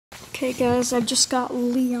Okay guys, I just got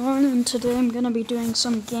Leon and today I'm gonna be doing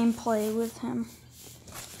some gameplay with him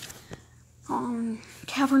on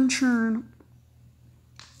Cavern Churn.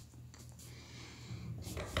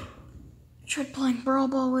 Tried playing Brawl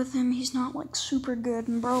Ball with him. He's not like super good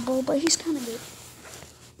in Brawl Ball, but he's kinda good.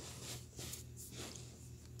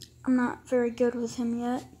 I'm not very good with him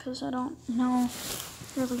yet because I don't know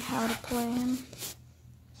really how to play him.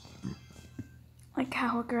 Like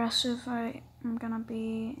how aggressive I am gonna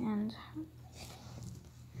be and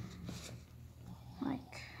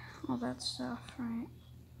like all that stuff, right?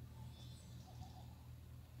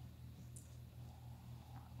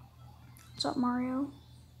 What's up, Mario?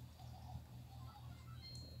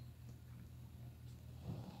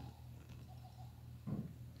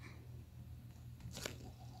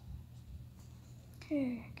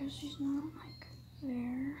 Okay, I guess he's not like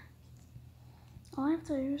there. All I have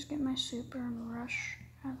to do is get my super and rush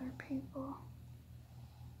other people.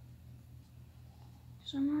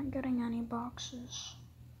 Because I'm not getting any boxes.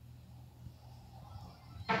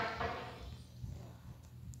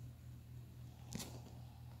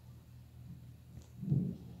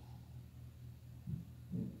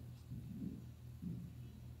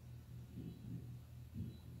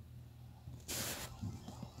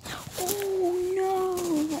 Oh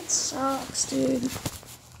no, that sucks, dude.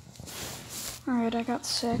 Alright, I got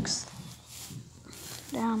 6th.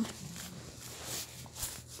 Damn.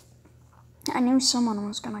 I knew someone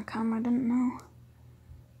was gonna come, I didn't know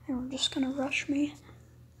they were just gonna rush me.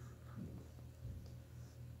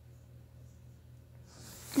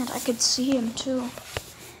 And I could see him too.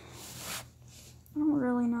 I don't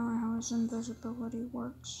really know how his invisibility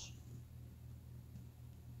works.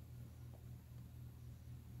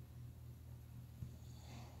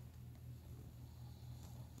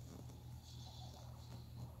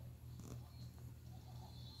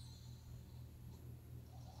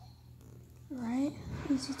 Right,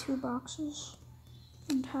 easy 2 boxes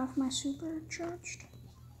and have my super charged.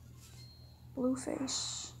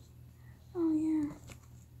 Blueface. Oh yeah,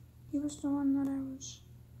 he was the one that I was.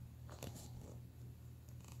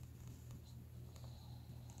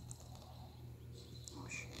 Oh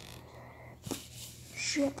shit.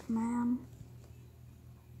 Shit, man.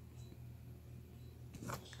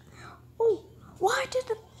 Oh, why did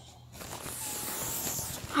the...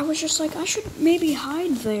 I was just like, I should maybe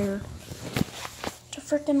hide there. To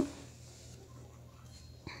frickin'...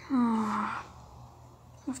 Oh.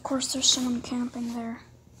 Of course there's someone camping there.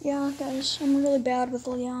 Yeah, guys, I'm really bad with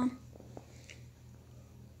Leon.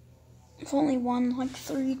 I've only won like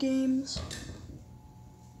 3 games.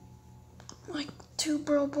 Like 2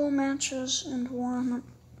 Brawl Ball matches and 1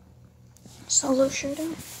 solo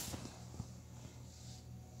showdown.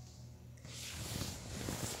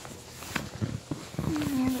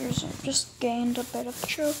 Yeah, there's just gained a bit of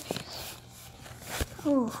trophy.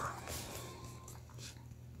 Ooh.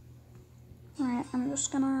 Alright, I'm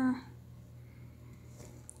just gonna,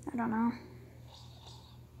 I don't know.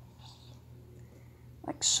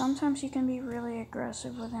 Like sometimes you can be really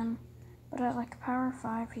aggressive with him, but at like power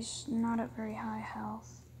 5, he's not at very high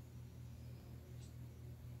health.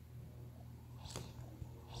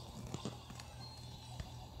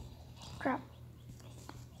 Crap.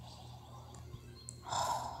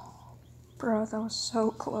 Bro, that was so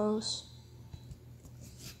close.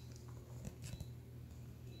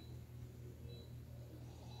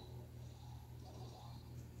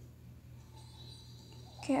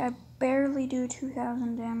 Okay, I barely do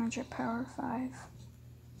 2,000 damage at power 5.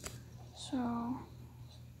 So... I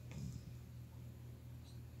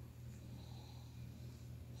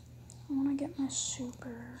want to get my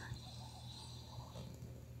super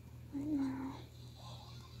right now.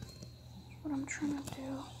 That's what I'm trying to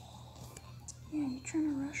do. Yeah, you trying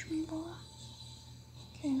to rush me, boy?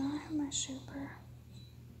 Okay, now I have my super.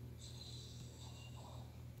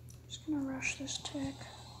 Just gonna rush this tick.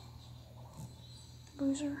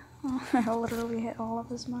 Loser. Oh, I literally hit all of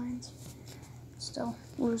his mines. Still,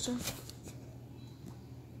 loser.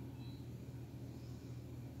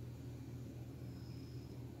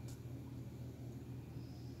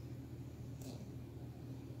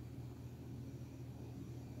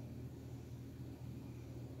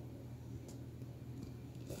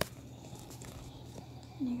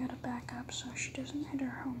 And you gotta back up so she doesn't hit her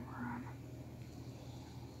home run.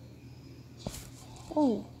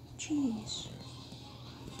 Oh, jeez.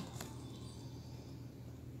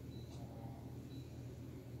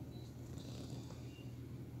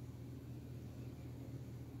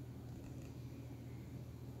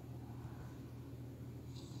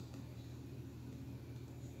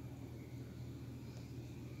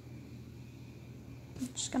 I'm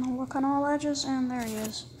just gonna look on all edges, and there he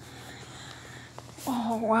is.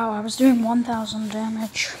 Oh, wow, I was doing 1,000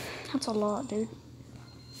 damage. That's a lot, dude.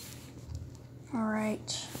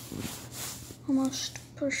 Alright. Almost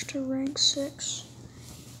pushed to rank 6.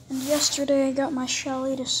 And yesterday I got my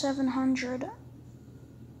Shelly to 700.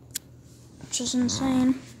 Which is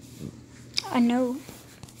insane. I know.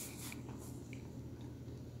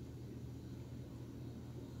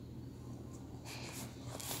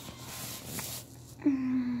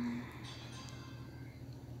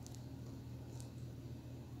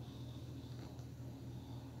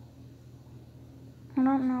 I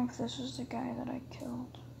don't know if this is the guy that I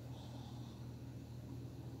killed.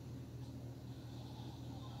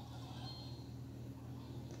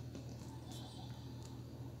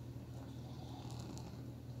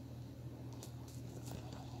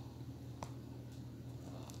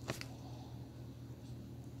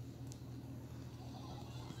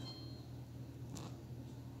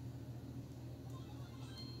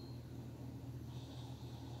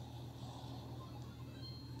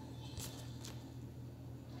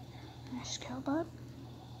 Nice kill, bud.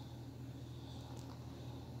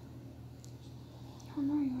 Oh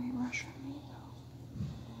no, you ain't rushing me though.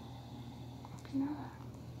 I know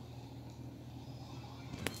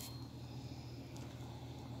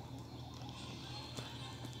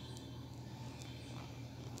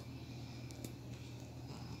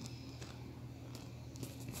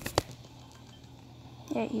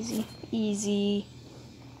that. Yeah, easy. Easy.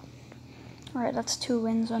 Alright, that's 2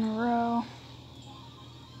 wins in a row.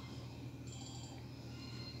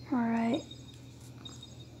 Alright.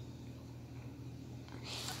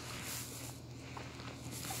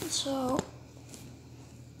 So,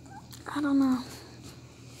 I don't know.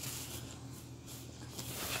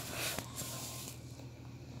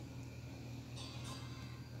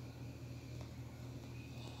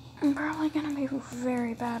 I'm probably gonna be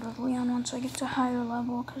very bad with Leon once I get to higher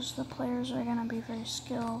level because the players are gonna be very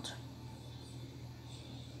skilled.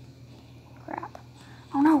 Crap.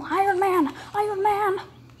 Oh no, Iron Man! Iron Man!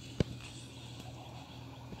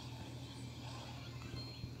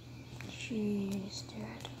 Jeez,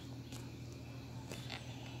 dude.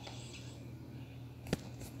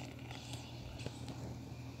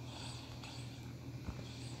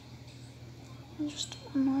 I just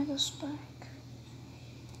annoy the spike.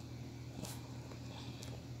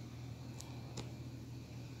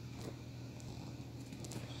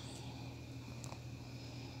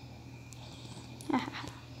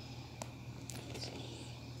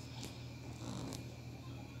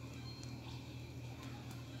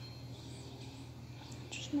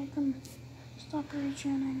 Just make them stop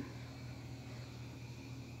regening.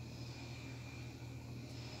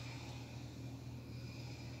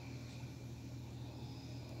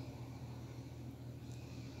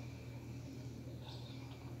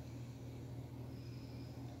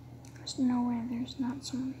 There's no way there's not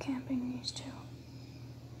someone camping these two.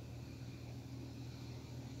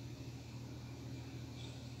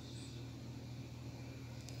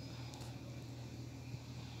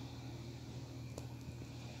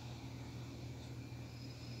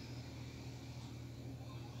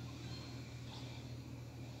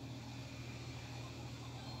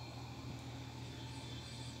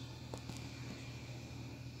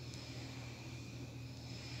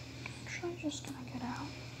 I'm just gonna get out.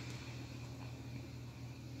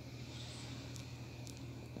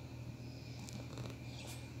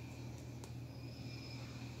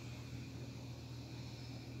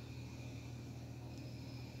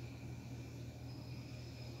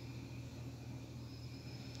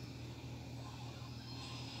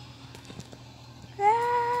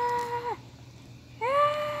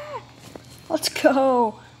 Let's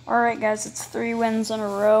go! Alright guys, it's 3 wins in a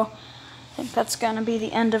row. I think that's gonna be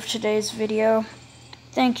the end of today's video.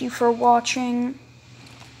 Thank you for watching.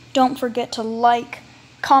 Don't forget to like,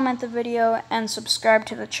 comment the video, and subscribe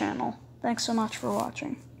to the channel. Thanks so much for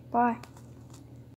watching. Bye.